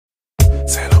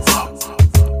set 'em up,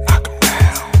 knock 'em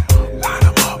down, line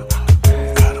 'em up,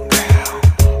 cut 'em down,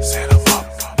 set 'em up,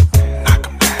 knock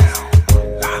 'em down,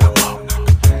 line 'em up,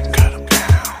 cut 'em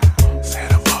down,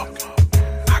 set 'em up,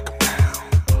 knock 'em down,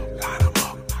 line 'em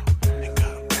up, and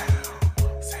cut 'em down,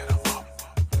 set 'em up,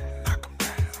 knock 'em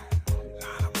down,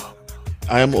 line 'em up.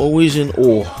 I am always in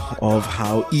awe of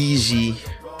how easy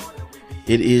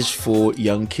it is for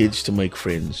young kids to make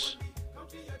friends.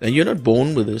 And you're not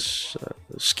born with this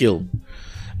skill.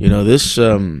 You know, this,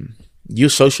 you're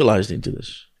socialized into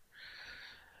this.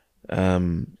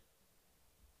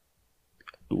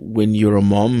 When you're a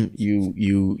mom,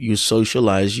 you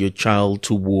socialize your child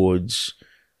towards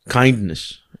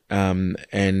kindness, and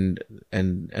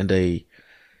a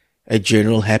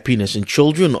general happiness. And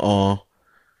children are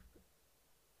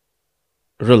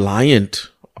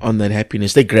reliant on that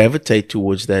happiness. They gravitate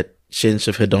towards that sense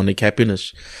of hedonic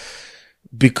happiness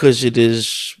because it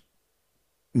is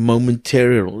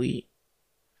momentarily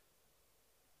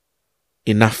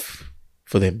enough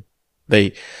for them.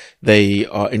 They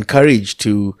are encouraged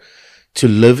to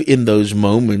live in those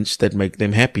moments that make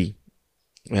them happy.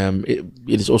 It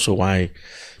is also why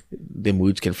their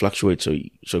moods can fluctuate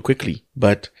so quickly,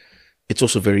 but it's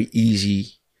also very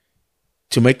easy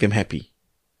to make them happy.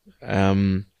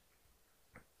 And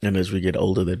as we get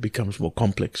older, that becomes more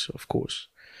complex, of course.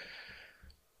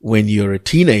 When you're a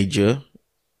teenager,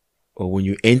 or when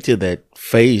you enter that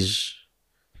phase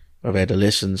of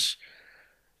adolescence,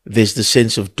 there's the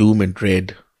sense of doom and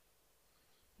dread.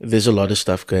 There's a lot of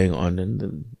stuff going on,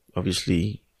 and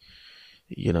obviously,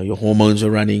 you know, your hormones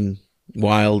are running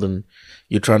wild, and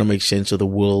you're trying to make sense of the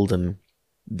world, and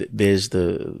there's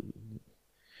the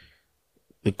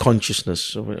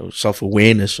consciousness of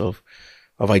self-awareness of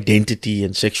identity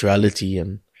and sexuality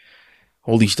and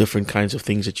all these different kinds of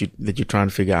things that you try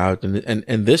and figure out.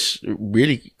 And this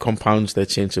really compounds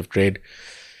that sense of dread.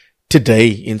 Today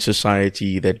in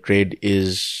society, that dread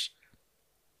it's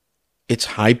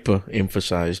hyper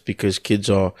emphasized because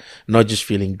kids are not just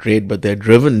feeling dread, but they're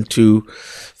driven to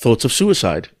thoughts of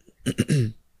suicide.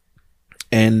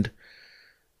 And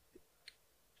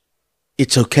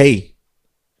it's okay.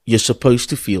 You're supposed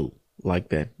to feel like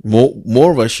that.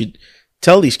 More of us should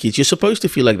tell these kids, you're supposed to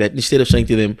feel like that, instead of saying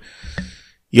to them,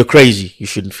 you're crazy, you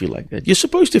shouldn't feel like that. You're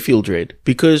supposed to feel dread,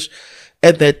 because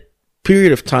at that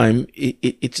period of time,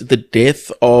 it's the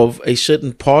death of a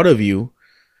certain part of you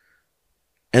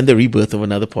and the rebirth of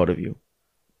another part of you.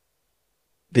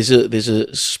 There's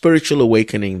a spiritual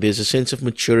awakening. There's a sense of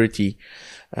maturity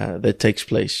that takes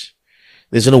place.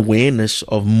 There's an awareness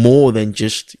of more than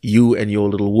just you and your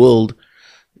little world.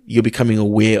 You're becoming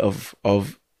aware of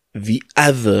the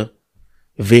other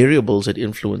variables that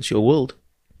influence your world.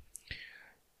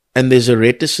 And there's a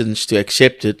reticence to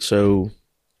accept it, so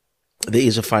there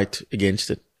is a fight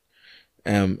against it.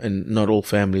 And not all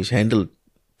families handle it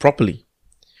properly.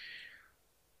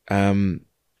 And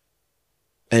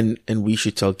we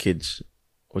should tell kids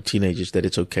or teenagers that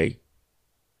it's okay.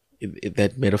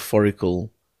 That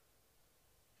metaphorical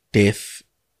death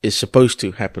is supposed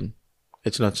to happen.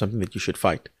 It's not something that you should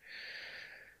fight.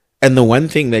 And the one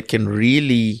thing that can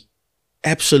really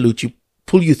absolutely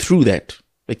pull you through that,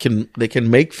 they can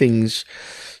make things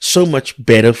so much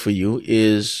better for you,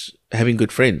 is having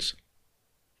good friends,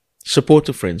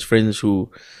 supportive friends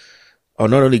who are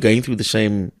not only going through the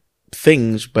same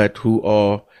things, but who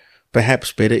are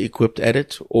perhaps better equipped at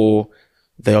it, or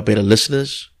they are better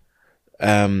listeners.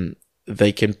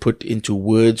 They can put into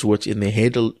words what's in their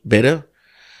head better,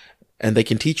 and they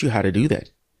can teach you how to do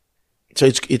that. So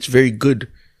it's very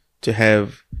good to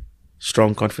have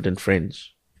strong, confident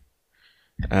friends,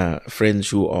 friends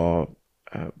who are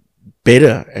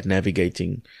better at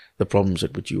navigating the problems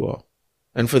at which you are.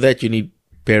 And for that, you need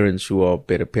parents who are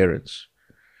better parents.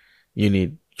 You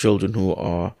need children who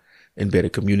are in better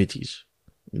communities,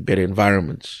 in better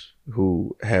environments,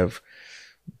 who have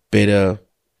better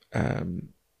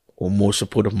or more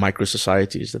supportive micro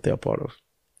societies that they are part of.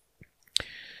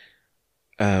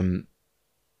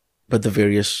 But the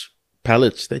various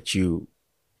palettes that your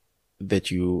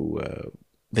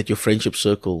friendship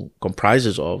circle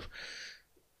comprises of,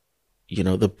 you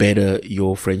know, the better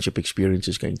your friendship experience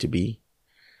is going to be.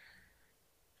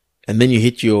 And then you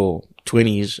hit your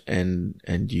 20s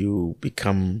and you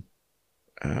become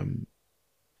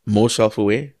more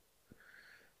self-aware.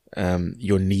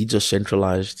 Your needs are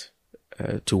centralized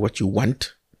to what you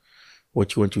want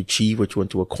to achieve, what you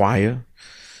want to acquire.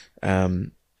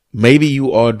 Maybe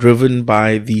you are driven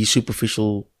by the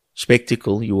superficial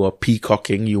spectacle. You are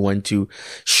peacocking. You want to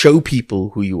show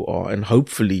people who you are. And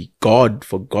hopefully,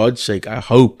 for God's sake, I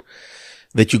hope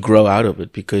that you grow out of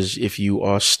it. Because if you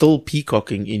are still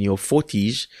peacocking in your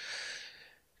 40s,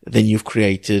 then you've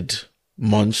created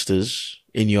monsters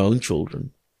in your own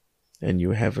children, and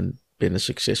you haven't been a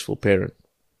successful parent.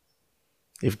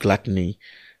 If gluttony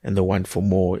and the want for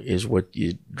more is what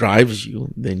drives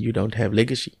you, then you don't have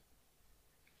legacy.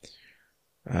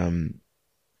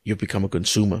 You become a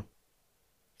consumer,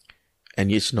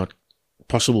 and it's not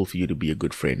possible for you to be a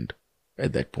good friend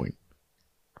at that point,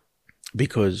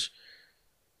 because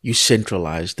you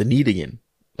centralize the need again,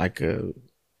 like a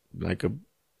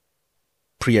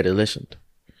pre-adolescent.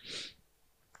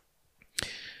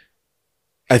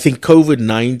 I think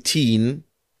COVID-19,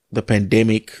 the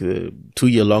pandemic,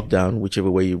 2-year lockdown,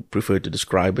 whichever way you prefer to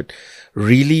describe it,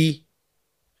 really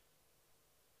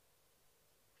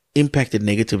impacted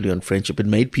negatively on friendship. It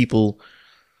made people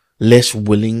less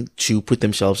willing to put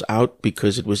themselves out,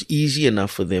 because it was easy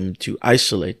enough for them to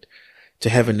isolate, to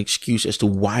have an excuse as to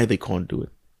why they can't do it.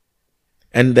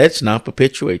 And that's now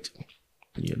perpetuated.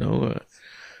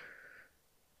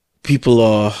 People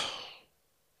are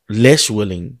less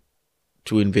willing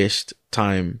to invest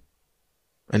time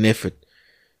and effort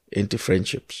into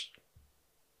friendships.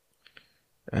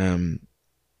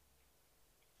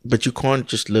 But you can't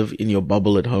just live in your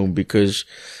bubble at home, because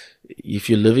if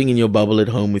you're living in your bubble at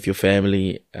home with your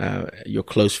family, your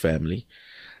close family,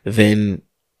 then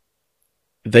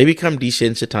they become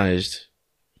desensitized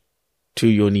to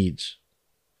your needs.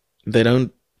 They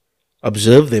don't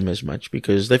observe them as much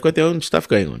because they've got their own stuff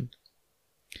going on.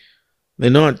 They're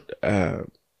not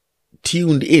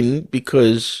tuned in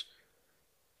because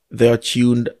they are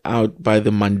tuned out by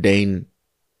the mundane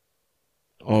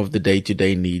of the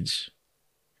day-to-day needs.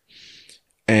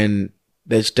 And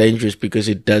that's dangerous, because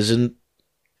it doesn't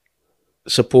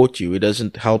support you. It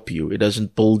doesn't help you. It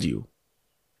doesn't build you.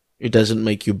 It doesn't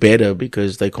make you better,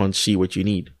 because they can't see what you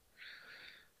need.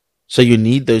 So you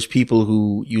need those people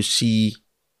who you see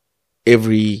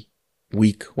every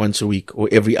week, once a week, or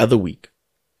every other week,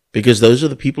 because those are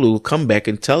the people who will come back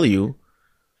and tell you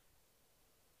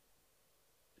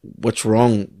what's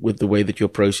wrong with the way that you're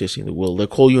processing the world. They'll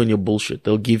call you on your bullshit.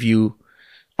 They'll give you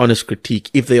honest critique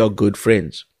if they are good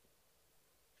friends.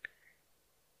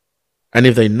 And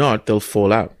if they're not, they'll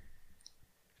fall out.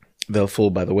 They'll fall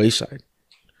by the wayside.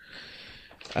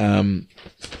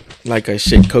 Like I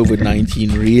said,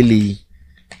 COVID-19 really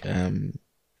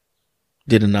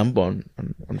did a number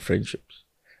on friendships.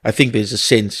 I think there's a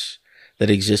sense that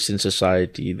exists in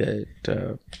society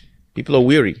that people are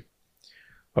weary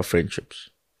of friendships.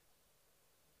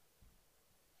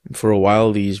 For a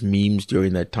while, these memes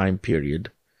during that time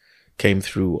period came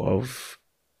through, of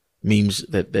memes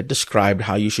that described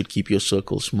how you should keep your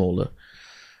circle smaller,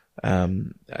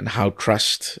 and how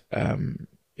trust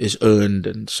is earned,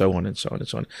 and so on and so on and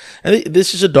so on. And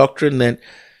this is a doctrine that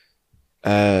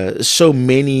so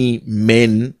many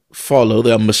men follow.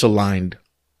 They are misaligned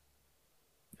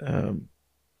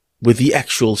with the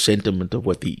actual sentiment of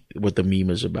what the meme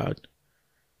is about.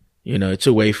 It's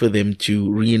a way for them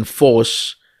to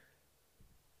reinforce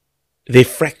their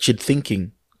fractured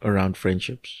thinking around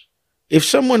friendships. If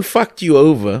someone fucked you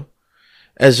over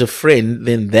as a friend,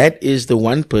 then that is the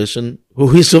one person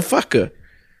who is a fucker.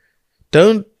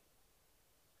 Don't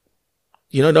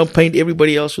paint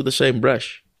everybody else with the same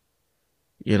brush.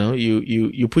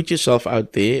 You put yourself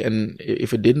out there, and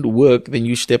if it didn't work, then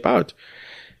you step out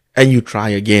and you try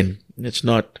again. It's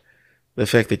not the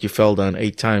fact that you fell down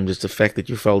 8 times. It's the fact that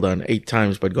you fell down 8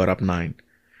 times but got up 9.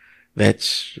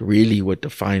 That's really what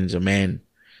defines a man.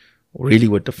 Really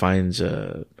what defines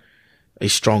a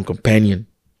strong companion.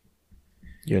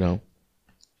 I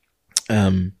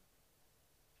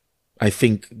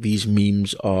think these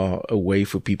memes are a way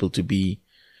for people to be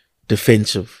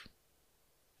defensive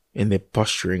in their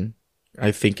posturing.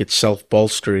 I think it's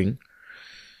self-bolstering.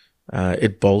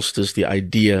 It bolsters the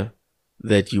idea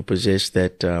that you possess,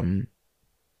 that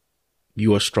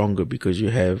you are stronger because you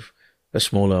have a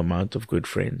smaller amount of good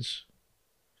friends.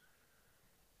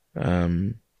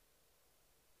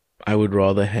 I would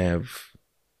rather have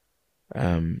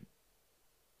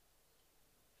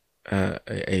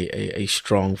a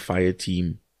strong fire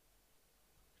team,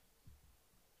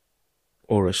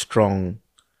 or a strong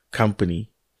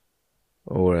company,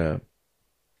 or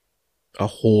a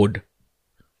horde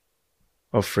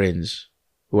of friends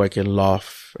who I can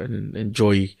laugh and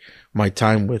enjoy my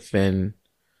time with, than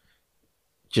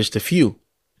just a few,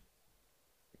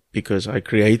 because I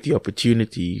create the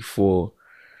opportunity for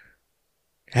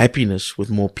happiness with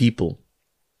more people,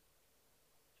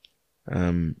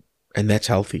 and that's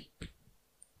healthy.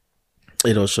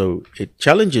 It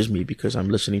challenges me, because I'm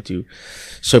listening to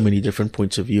so many different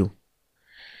points of view.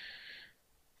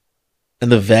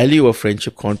 And the value of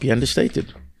friendship can't be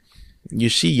understated. You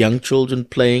see young children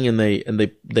playing, and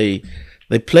they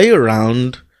play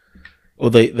around, or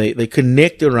they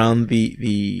connect around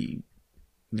the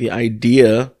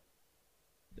idea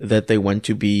that they want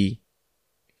to be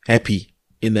happy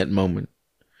in that moment.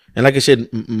 And like I said,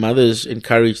 mothers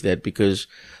encourage that, because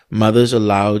mothers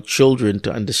allow children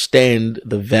to understand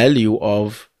the value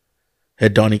of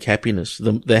hedonic happiness.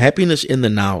 The happiness in the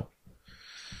now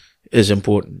is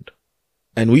important.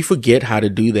 And we forget how to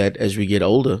do that as we get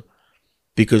older,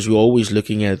 because we're always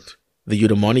looking at the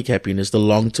eudaimonic happiness, the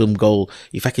long-term goal.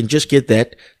 If I can just get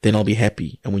that, then I'll be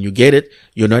happy. And when you get it,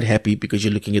 you're not happy because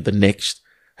you're looking at the next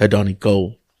hedonic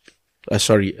goal.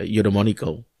 Eudaimonic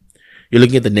goal. You're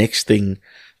looking at the next thing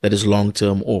that is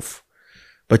long-term off.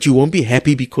 But you won't be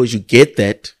happy because you get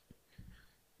that,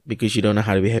 because you don't know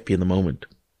how to be happy in the moment.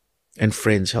 And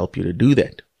friends help you to do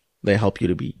that. They help you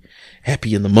to be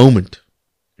happy in the moment.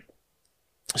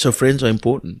 So friends are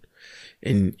important.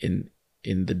 In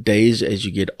the days as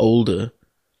you get older,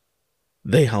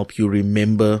 they help you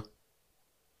remember.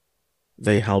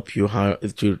 They help you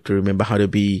to remember how to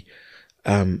be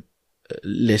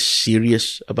less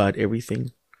serious about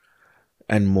everything,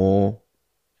 and more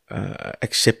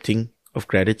accepting of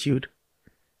gratitude.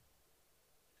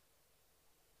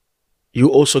 You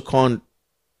also can't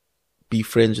be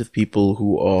friends with people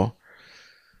who are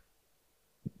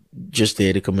just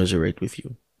there to commiserate with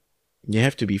you. You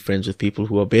have to be friends with people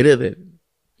who are better than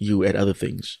you at other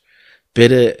things,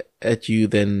 better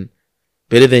than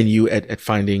you at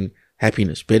finding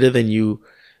happiness, better than you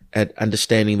at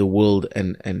understanding the world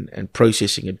and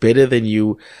processing it, better than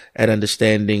you at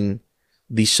understanding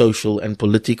the social and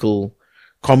political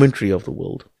commentary of the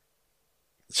world,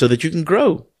 so that you can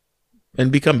grow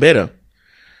and become better.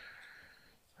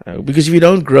 Because if you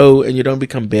don't grow and you don't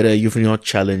become better, if you're not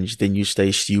challenged, then you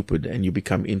stay stupid and you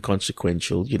become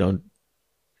inconsequential. You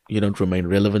don't remain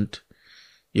relevant.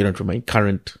 You don't remain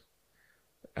current.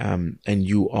 And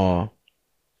you are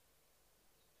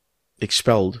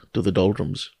expelled to the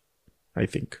doldrums, I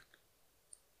think.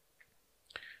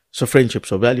 So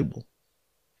friendships are valuable.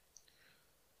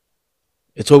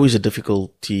 It's always a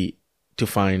difficulty to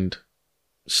find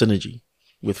synergy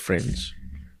with friends.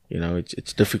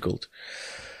 It's difficult.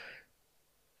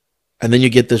 And then you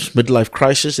get this midlife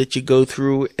crisis that you go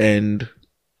through, and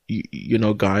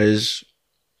guys,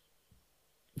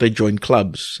 they join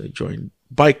clubs, they join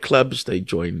bike clubs, they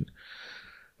join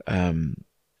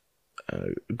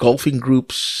golfing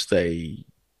groups, they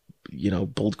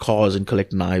build cars and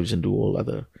collect knives and do all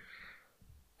other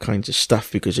kinds of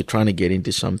stuff, because they're trying to get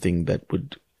into something that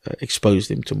would expose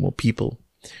them to more people.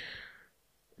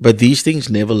 But these things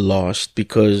never last,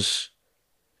 because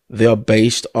they are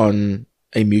based on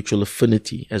a mutual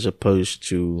affinity as opposed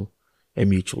to a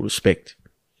mutual respect.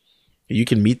 You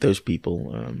can meet those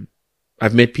people.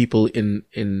 I've met people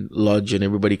in lodge, and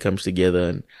everybody comes together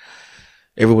and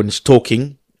everyone's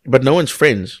talking, but no one's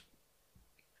friends.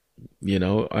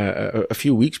 A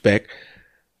few weeks back,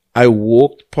 I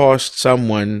walked past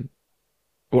someone,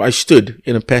 or I stood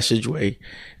in a passageway,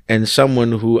 and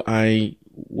someone who I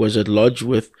was at lodge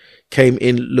with came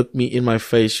in, looked me in my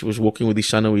face. He was walking with his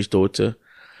son or his daughter.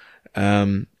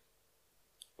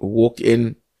 Walked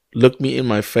in, looked me in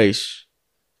my face,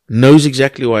 knows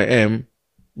exactly who I am,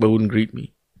 but wouldn't greet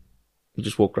me. He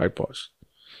just walked right past.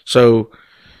 So,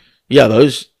 yeah,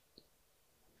 those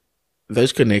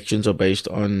connections are based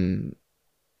on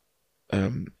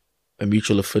a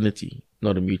mutual affinity,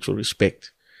 not a mutual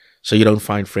respect. So you don't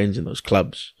find friends in those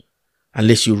clubs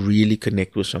unless you really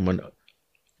connect with someone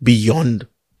beyond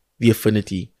the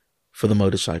affinity for the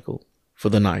motorcycle, for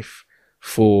the knife,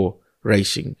 for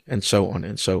racing, and so on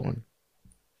and so on.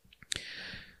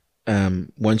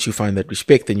 Once you find that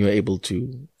respect, then you're able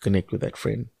to connect with that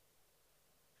friend.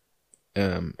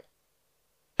 And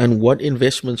what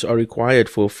investments are required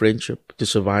for a friendship to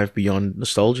survive beyond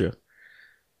nostalgia?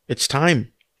 It's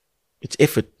time, it's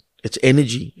effort, it's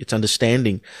energy, it's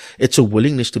understanding, it's a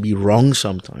willingness to be wrong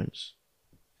sometimes.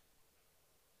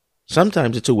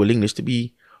 Sometimes it's a willingness to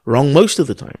be wrong most of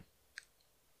the time,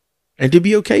 and to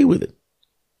be okay with it.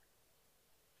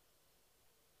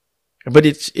 But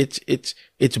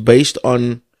it's based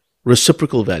on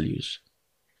reciprocal values.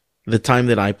 The time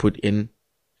that I put in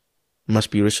must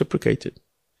be reciprocated.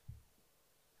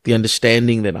 The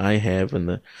understanding that I have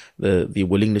and the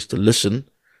willingness to listen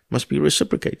must be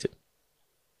reciprocated.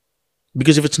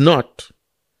 Because if it's not,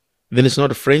 then it's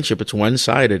not a friendship. It's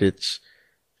one-sided.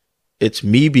 It's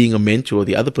me being a mentor,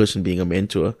 the other person being a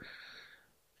mentor,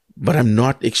 but I'm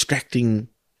not extracting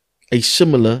a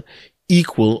similar,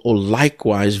 equal, or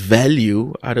likewise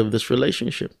value out of this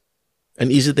relationship.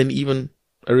 And is it then even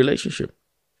a relationship?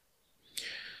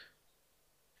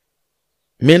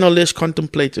 Men are less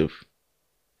contemplative.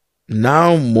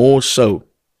 Now more so.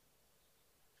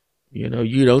 You know,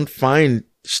 you don't find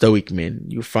stoic men.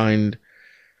 You find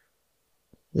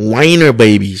whiner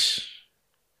babies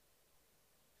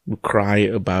who cry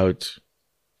about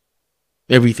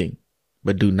everything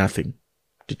but do nothing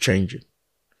to change it.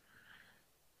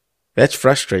 That's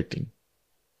frustrating.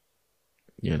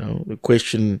 You know, the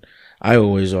question I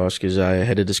always ask is, I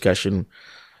had a discussion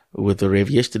with the Rev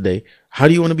yesterday. How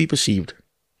do you want to be perceived?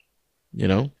 You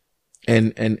know,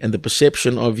 and the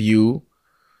perception of you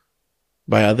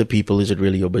by other people, is it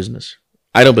really your business?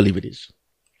 I don't believe it is.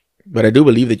 But I do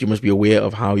believe that you must be aware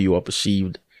of how you are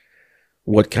perceived,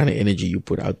 what kind of energy you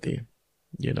put out there,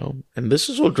 you know, and this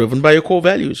is all driven by your core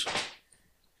values.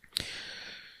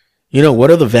 You know,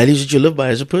 what are the values that you live by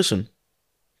as a person?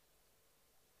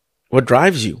 What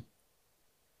drives you?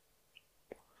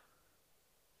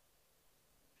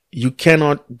 You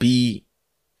cannot be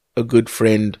a good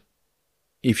friend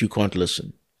if you can't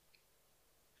listen.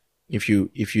 If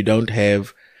you don't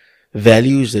have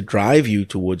values that drive you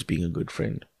towards being a good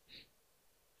friend.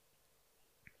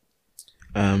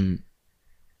 And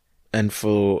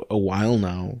for a while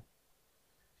now,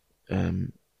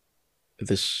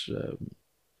 this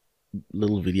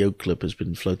little video clip has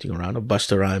been floating around of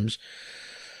Busta Rhymes,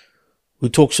 who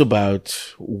talks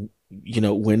about, you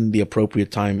know, when the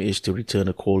appropriate time is to return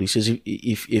a call. He says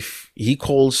if he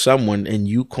calls someone and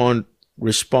you can't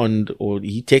respond, or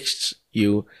he texts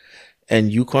you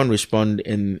and you can't respond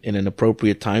in an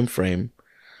appropriate time frame,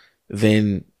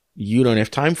 then you don't have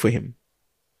time for him,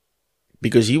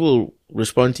 because he will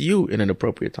respond to you in an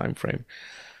appropriate time frame.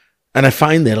 And I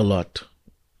find that a lot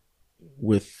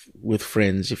with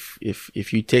friends.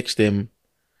 If you text them,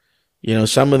 you know,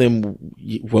 some of them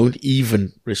won't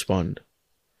even respond.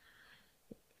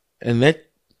 And that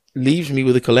leaves me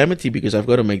with a calamity, because I've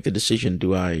got to make the decision.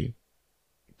 Do I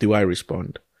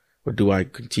respond, or do I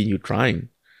continue trying?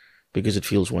 Because it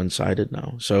feels one-sided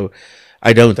now. So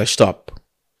I stop.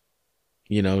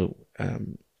 You know,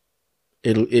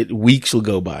 weeks will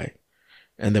go by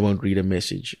and they won't read a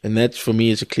message. And that, for me,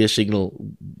 is a clear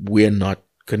signal we're not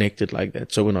connected like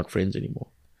that. So we're not friends anymore.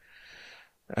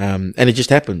 And it just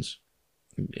happens.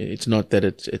 It's not that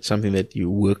it's something that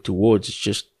you work towards. It's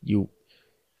just you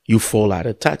fall out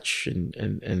of touch,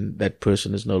 and that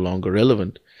person is no longer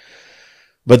relevant.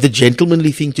 But the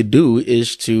gentlemanly thing to do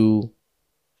is to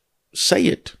say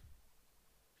it.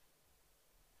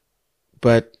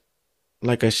 But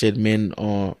like I said, men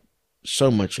are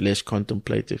so much less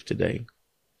contemplative today.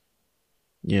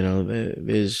 You know,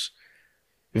 there's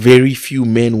very few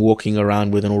men walking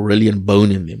around with an Aurelian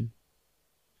bone in them.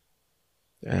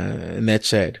 And that's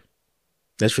sad.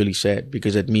 That's really sad,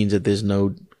 because that means that there's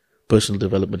no personal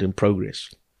development in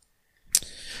progress.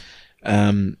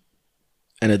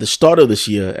 And at the start of this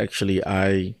year, actually,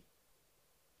 I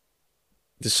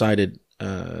decided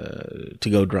to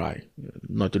go dry,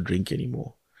 not to drink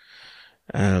anymore.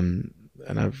 And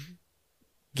I've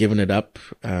given it up.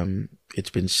 It's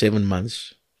been 7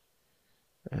 months,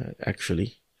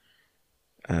 actually,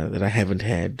 that I haven't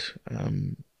had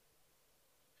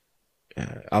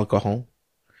alcohol.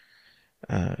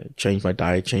 Changed my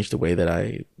diet, changed the way that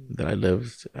I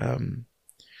lived,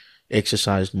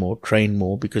 exercised more, trained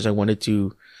more, because I wanted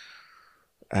to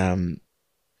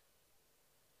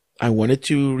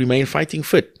remain fighting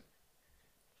fit,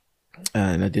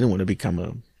 and I didn't want to become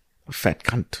a fat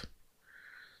cunt.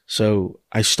 So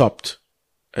I stopped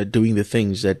doing the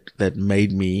things that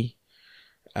made me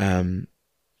a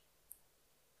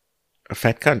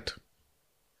fat cunt.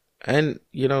 And,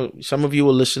 you know, some of you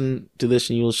will listen to this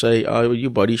and you will say, oh,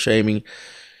 you body shaming.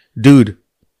 Dude,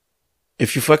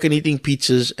 if you're fucking eating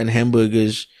pizzas and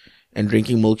hamburgers and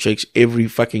drinking milkshakes every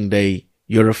fucking day,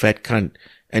 you're a fat cunt.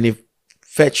 And if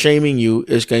fat shaming you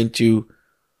is going to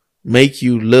make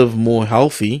you live more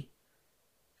healthy,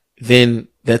 then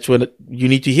that's what you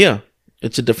need to hear.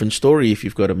 It's a different story if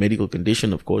you've got a medical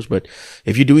condition, of course. But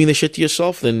if you're doing the shit to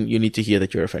yourself, then you need to hear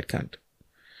that you're a fat cunt.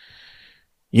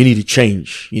 You need to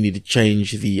change. You need to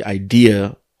change the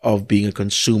idea of being a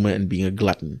consumer and being a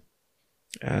glutton.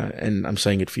 And I'm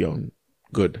saying it for your own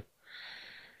good.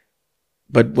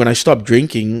 But when I stopped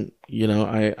drinking, you know,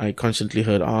 I constantly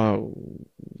heard,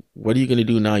 what are you going to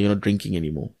do now? You're not drinking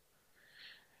anymore.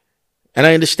 And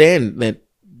I understand that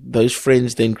those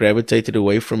friends then gravitated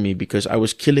away from me because I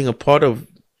was killing a part of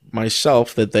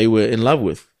myself that they were in love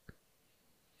with.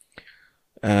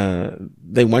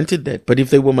 They wanted that. But if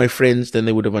they were my friends, then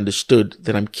they would have understood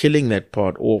that I'm killing that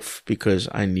part off because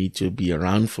I need to be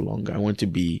around for longer. I want to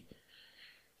be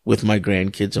with my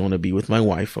grandkids. I want to be with my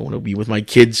wife. I want to be with my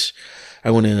kids.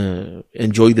 I want to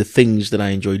enjoy the things that I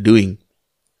enjoy doing.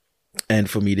 And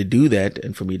for me to do that,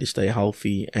 and for me to stay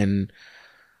healthy and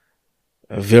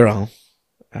virile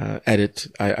at it,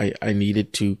 I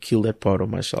needed to kill that part of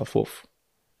myself off.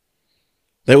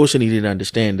 They also needed to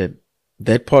understand that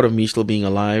that part of me still being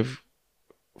alive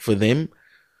for them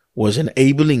was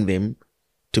enabling them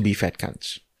to be fat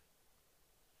cunts.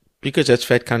 Because that's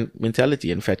fat cunt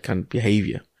mentality and fat cunt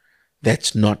behavior.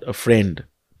 That's not a friend.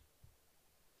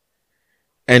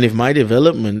 And if my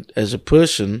development as a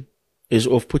person is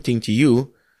off-putting to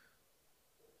you,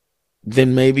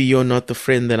 then maybe you're not the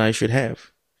friend that I should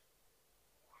have.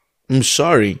 I'm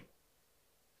sorry.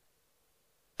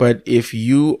 But if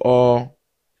you are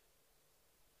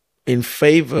in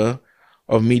favor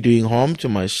of me doing harm to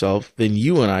myself, then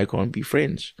you and I can't be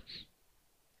friends.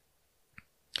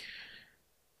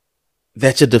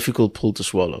 That's a difficult pill to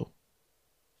swallow.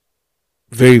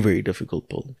 Very, very difficult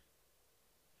pill.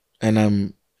 And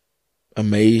I'm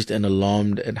amazed and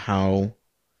alarmed at how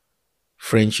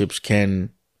friendships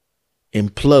can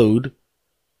implode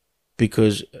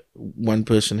because one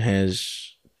person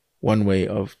has one way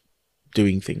of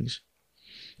doing things.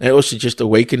 And it also just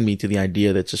awakened me to the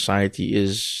idea that society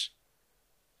is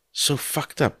so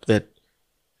fucked up that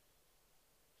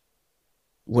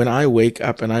when I wake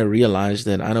up and I realize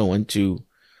that I don't want to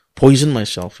poison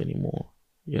myself anymore,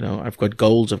 you know, I've got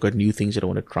goals, I've got new things that I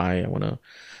want to try, I want to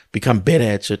become better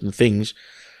at certain things.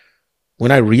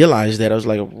 When I realized that, I was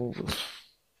like,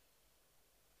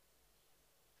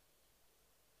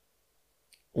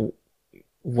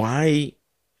 why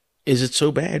is it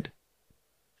so bad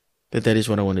that that is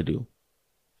what I want to do?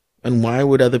 And why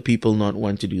would other people not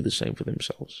want to do the same for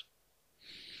themselves?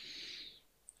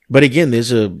 But again,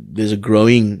 there's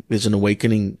an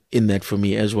awakening in that for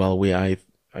me as well, where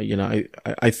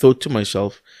I thought to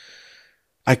myself,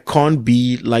 I can't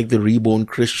be like the reborn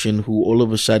Christian who all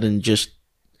of a sudden just,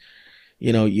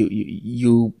 you know,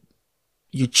 you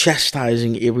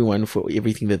chastising everyone for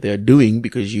everything that they're doing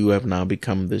because you have now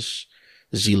become this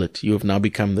zealot. You have now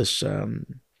become this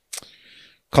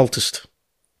cultist.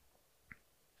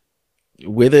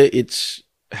 Whether it's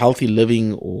healthy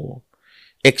living or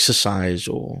exercise,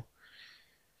 or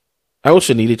I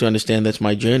also needed to understand that's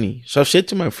my journey. So I've said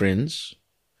to my friends,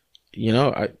 you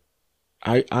know,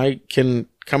 I can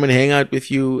come and hang out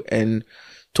with you and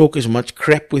talk as much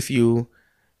crap with you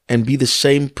and be the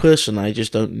same person. I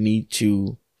just don't need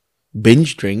to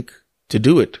binge drink to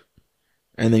do it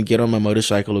and then get on my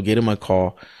motorcycle or get in my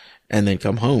car and then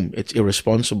come home. It's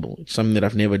irresponsible. It's something that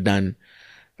I've never done.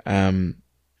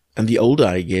 And the older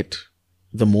I get,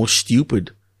 the more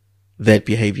stupid that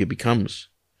behavior becomes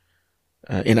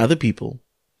in other people.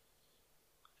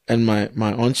 And my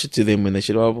answer to them when they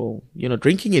said, oh, well, you're not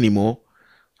drinking anymore,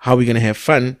 how are we going to have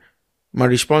fun? My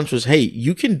response was, hey,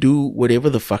 you can do whatever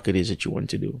the fuck it is that you want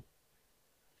to do.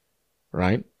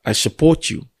 Right? I support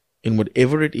you in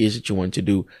whatever it is that you want to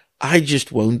do. I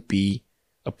just won't be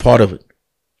a part of it.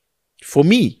 For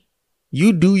me,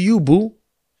 you do you, boo.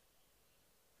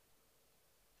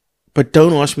 But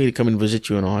don't ask me to come and visit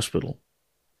you in a hospital.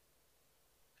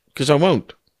 Because I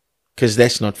won't. Because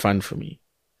that's not fun for me.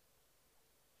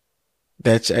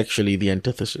 That's actually the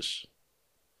antithesis.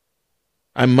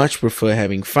 I much prefer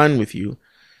having fun with you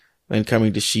than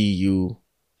coming to see you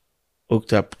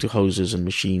hooked up to hoses and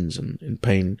machines and in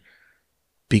pain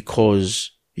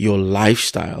because your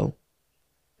lifestyle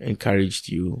encouraged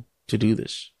you to do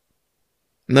this.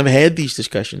 And I've had these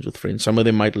discussions with friends. Some of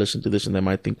them might listen to this and they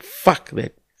might think, fuck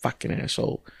that fucking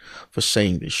asshole for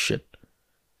saying this shit.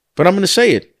 But I'm going to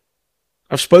say it.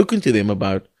 I've spoken to them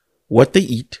about what they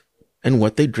eat and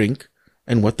what they drink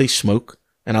and what they smoke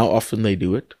and how often they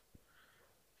do it.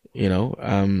 You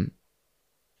know,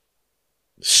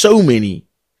 so many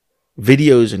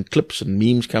videos and clips and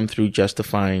memes come through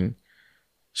justifying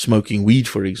smoking weed,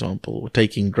 for example, or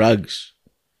taking drugs.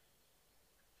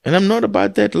 And I'm not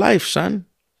about that life, son.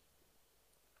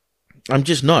 I'm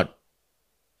just not.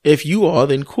 If you are,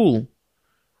 then cool.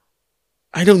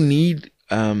 I don't need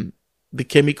the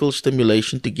chemical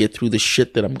stimulation to get through the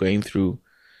shit that I'm going through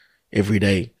every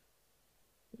day.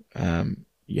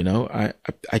 You know,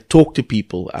 I talk to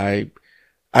people. I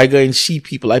go and see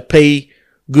people. I pay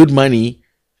good money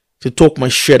to talk my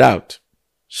shit out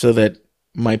so that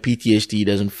my PTSD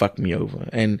doesn't fuck me over.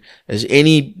 And as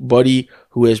anybody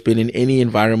who has been in any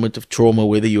environment of trauma,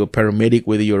 whether you're a paramedic,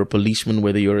 whether you're a policeman,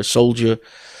 whether you're a soldier,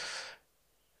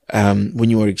 when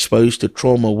you are exposed to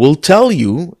trauma, will tell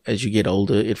you as you get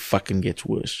older, it fucking gets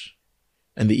worse.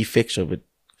 And the effects of it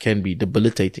can be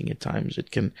debilitating at times.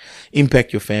 It can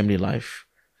impact your family life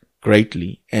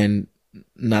greatly. And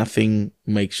nothing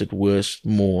makes it worse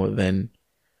more than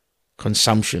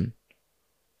consumption.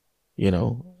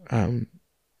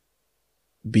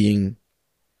 Being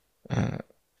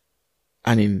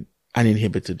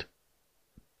uninhibited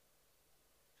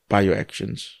by your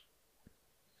actions.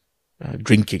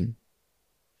 Drinking,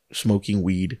 smoking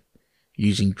weed,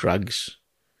 using drugs,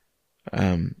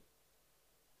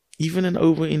 even an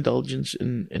overindulgence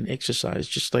in exercise,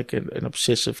 just like an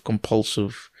obsessive,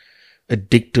 compulsive,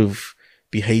 addictive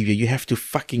behavior. You have to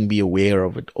fucking be aware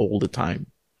of it all the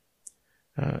time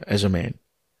as a man.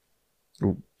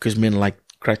 Because men like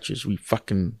crutches. We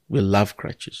love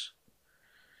crutches.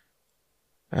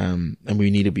 And we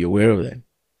need to be aware of that.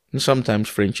 And sometimes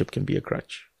friendship can be a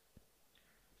crutch.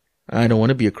 I don't want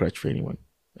to be a crutch for anyone.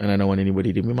 And I don't want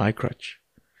anybody to be my crutch.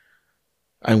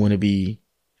 I want to be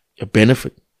a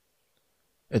benefit.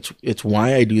 It's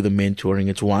why I do the mentoring.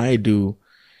 It's why I do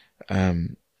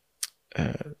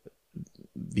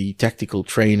the tactical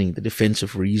training, the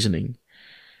defensive reasoning.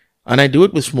 And I do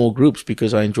it with small groups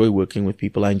because I enjoy working with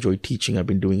people. I enjoy teaching. I've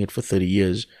been doing it for 30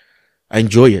 years. I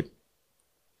enjoy it.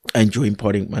 I enjoy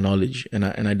imparting my knowledge, and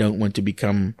I don't want to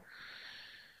become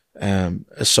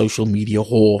a social media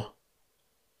whore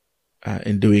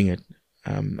in doing it.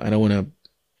 I don't want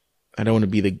to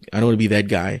be that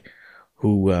guy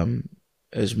who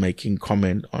is making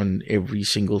comment on every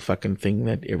single fucking thing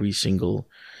that every single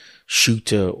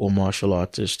shooter or martial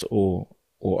artist or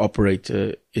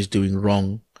operator is doing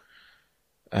wrong.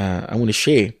 I want to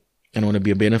share, and I want to be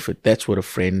a benefit. That's what a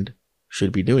friend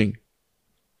should be doing.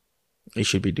 He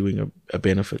should be doing a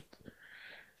benefit.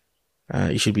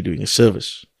 He should be doing a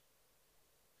service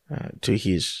to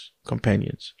his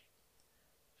companions.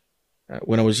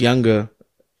 When I was younger,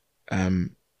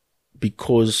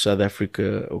 because South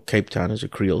Africa or Cape Town is a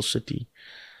Creole city,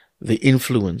 the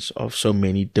influence of so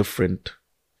many different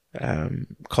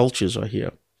cultures are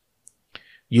here.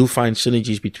 You'll find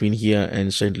synergies between here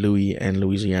and St. Louis and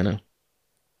Louisiana.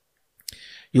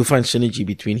 You'll find synergy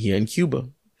between here and Cuba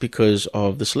because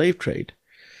of the slave trade.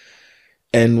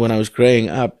 And when I was growing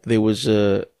up, there was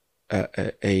a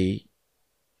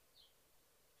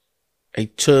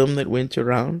term that went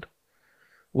around,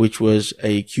 which was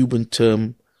a Cuban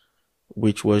term,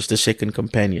 which was the second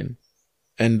companion.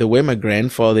 And the way my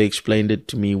grandfather explained it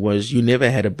to me was, you never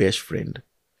had a best friend.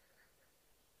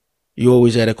 You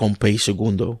always had a compay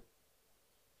segundo.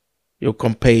 Your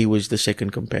compay was the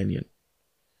second companion.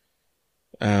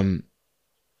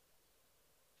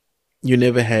 You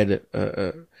never had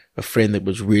a friend that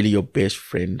was really your best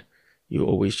friend. You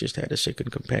always just had a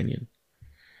second companion.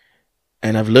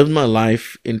 And I've lived my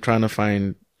life in trying to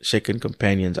find second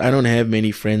companions. I don't have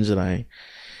many friends that I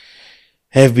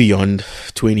have beyond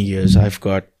 20 years. I've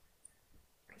got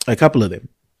a couple of them.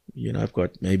 I've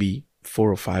got maybe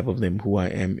 4 or 5 of them who I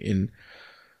am in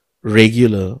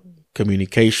regular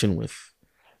communication with.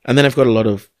 And then I've got a lot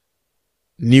of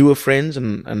newer friends,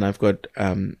 and I've got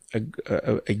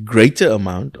a greater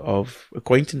amount of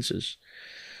acquaintances.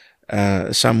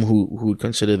 Some who would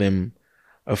consider them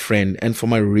a friend. And for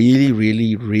my really,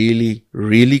 really, really,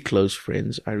 really close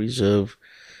friends, I reserve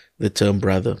the term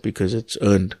brother because it's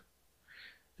earned.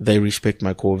 They respect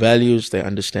my core values. They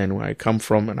understand where I come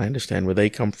from, and I understand where they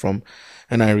come from,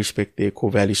 and I respect their core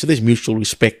values. So there's mutual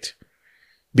respect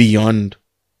beyond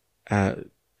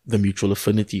the mutual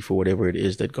affinity for whatever it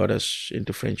is that got us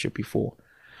into friendship before.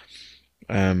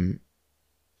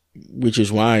 Which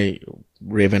is why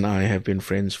Rev and I have been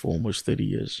friends for almost 30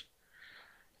 years.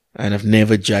 And I've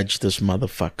never judged this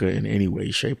motherfucker in any way,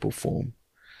 shape, or form.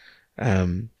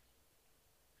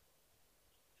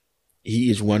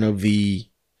 He is one of the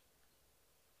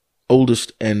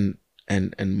oldest and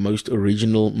most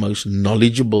original, most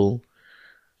knowledgeable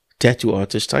tattoo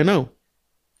artists I know.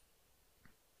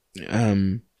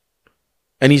 And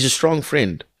he's a strong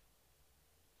friend.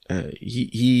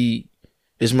 He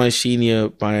is my senior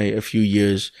by a few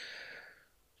years,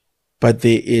 but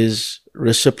there is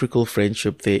reciprocal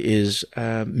friendship, there is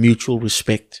mutual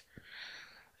respect,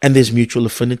 and there's mutual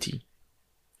affinity,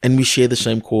 and we share the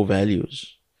same core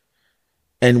values,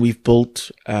 and we've built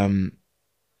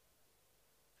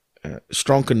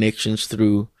strong connections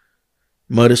through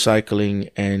motorcycling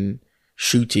and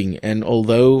shooting. And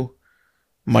although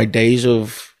my days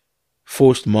of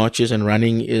forced marches and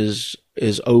running is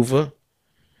over,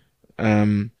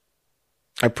 I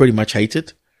pretty much hate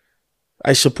it.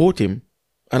 I support him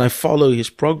and I follow his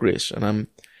progress, and I'm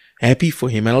happy for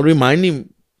him, and I'll remind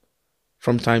him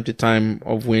from time to time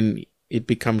of when it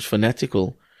becomes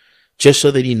fanatical, just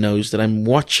so that he knows that I'm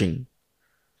watching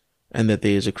and that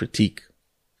there is a critique.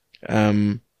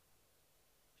 But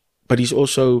he's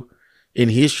also in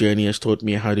his journey has taught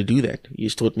me how to do that.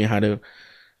 He's taught me how to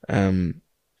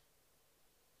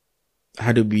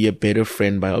be a better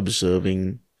friend by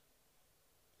observing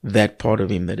that part of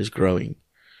him that is growing.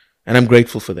 And I'm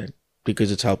grateful for that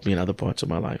because it's helped me in other parts of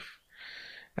my life.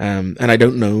 And I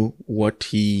don't know what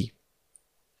he's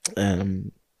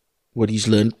learned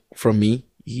from me.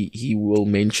 He will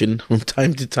mention from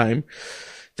time to time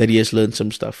that he has learned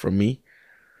some stuff from me.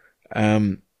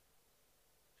 But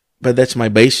that's my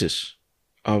basis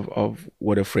of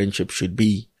what a friendship should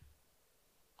be.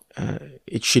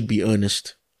 It should be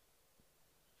earnest.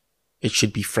 It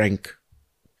should be frank.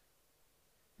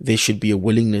 There should be a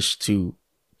willingness to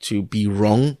be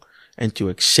wrong and to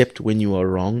accept when you are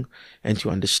wrong and to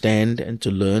understand and to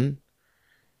learn.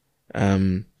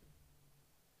 When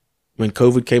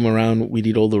COVID came around, we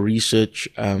did all the research.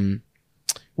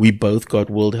 We both got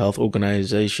World Health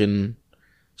Organization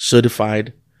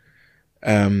certified.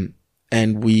 And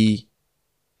we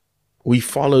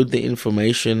followed the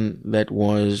information that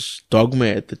was dogma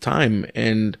at the time.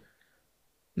 And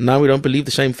now we don't believe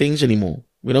the same things anymore.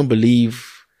 We don't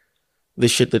believe the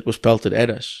shit that was pelted at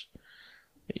us.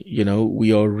 You know,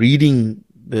 we are reading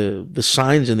the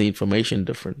signs and the information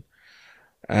different.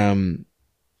 And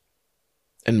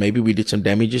maybe we did some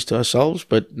damages to ourselves,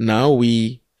 but now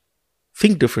we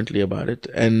think differently about it,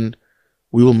 and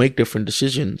we will make different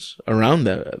decisions around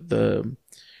the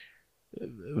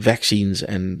vaccines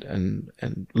and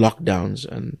lockdowns.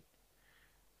 And,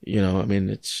 you know, I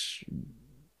mean,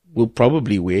 we'll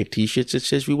probably wear t-shirts that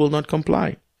says we will not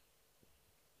comply.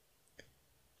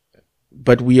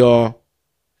 But we are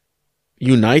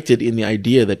united in the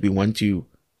idea that we want to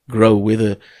grow.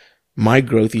 Whether my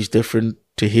growth is different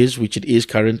to his, which it is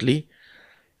currently,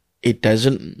 it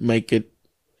doesn't make it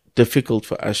difficult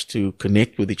for us to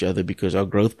connect with each other because our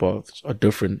growth paths are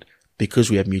different, because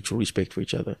we have mutual respect for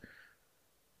each other.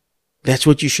 That's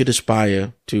what you should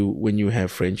aspire to when you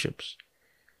have friendships.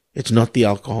 It's not the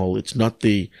alcohol. It's not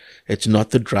the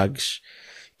drugs.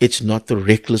 It's not the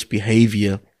reckless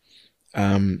behavior.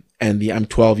 And the I'm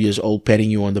 12 years old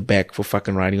patting you on the back for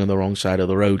fucking riding on the wrong side of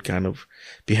the road kind of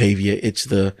behavior. It's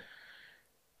the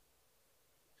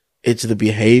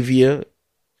behavior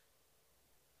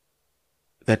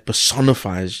that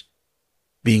personifies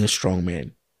being a strong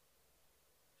man.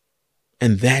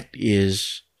 And that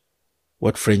is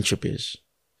what friendship is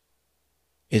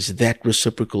that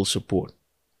reciprocal support.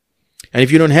 And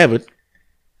if you don't have it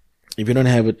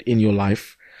in your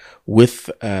life with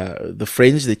the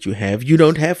friends that you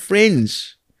don't have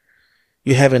friends.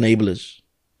 You have enablers.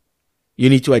 You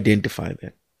need to identify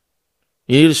that.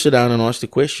 You need to sit down and ask the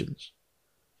questions.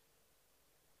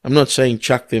 I'm not saying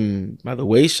chuck them by the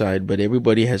wayside, but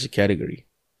everybody has a category.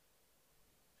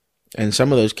 And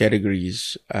some of those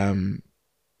categories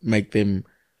make them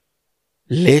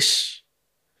less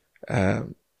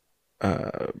part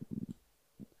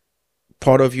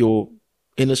of your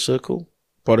inner circle,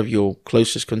 part of your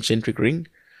closest concentric ring,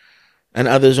 and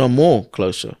others are more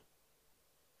closer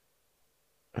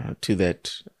to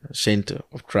that center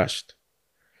of trust.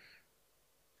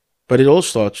 But it all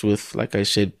starts with, like I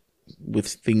said, with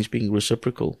things being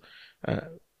reciprocal.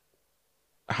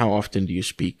 How often do you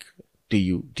speak? Do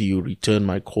you return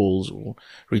my calls or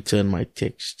return my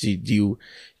texts? Do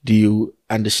you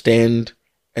understand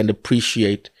and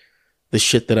appreciate the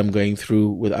shit that I'm going through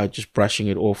without just brushing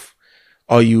it off?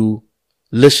 Are you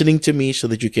listening to me so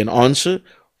that you can answer,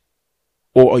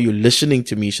 or are you listening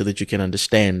to me so that you can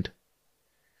understand?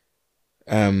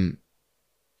 Do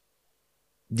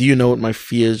you know what my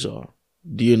fears are?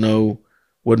 Do you know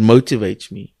what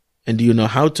motivates me? And do you know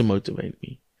how to motivate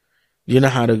me? Do you know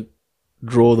how to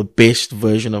draw the best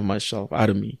version of myself out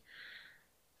of me?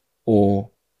 Or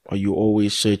are you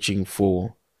always searching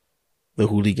for the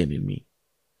hooligan in me?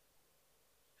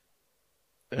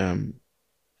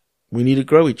 We need to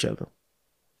grow each other.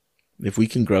 If we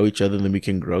can grow each other, then we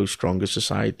can grow stronger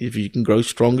society. If you can grow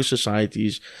stronger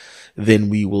societies, then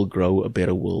we will grow a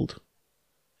better world.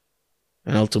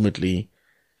 And ultimately,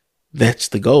 that's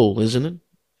the goal, isn't it?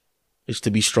 Is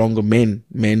to be stronger men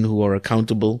who are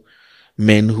accountable,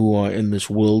 men who are in this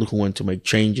world who want to make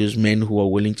changes, men who are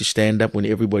willing to stand up when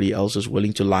everybody else is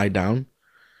willing to lie down.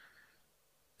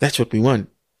 That's what we want.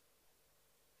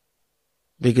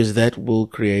 Because that will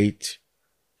create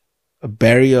a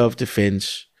barrier of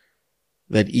defense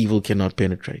that evil cannot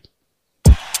penetrate.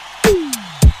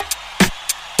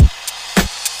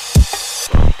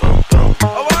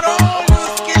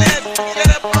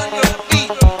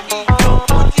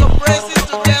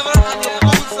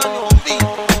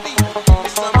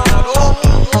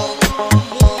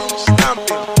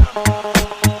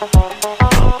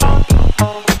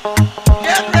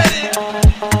 Get ready.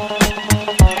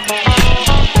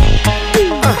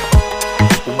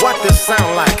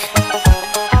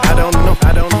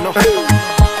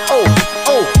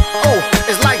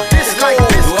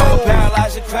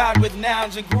 with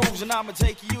nouns and grooves, and I'ma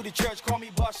take you to church. Call me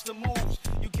Buster Moves.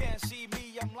 You can't see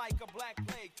me, I'm like a black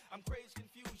plague. I'm crazy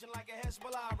confusion like a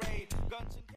Hezbollah raid. Guns and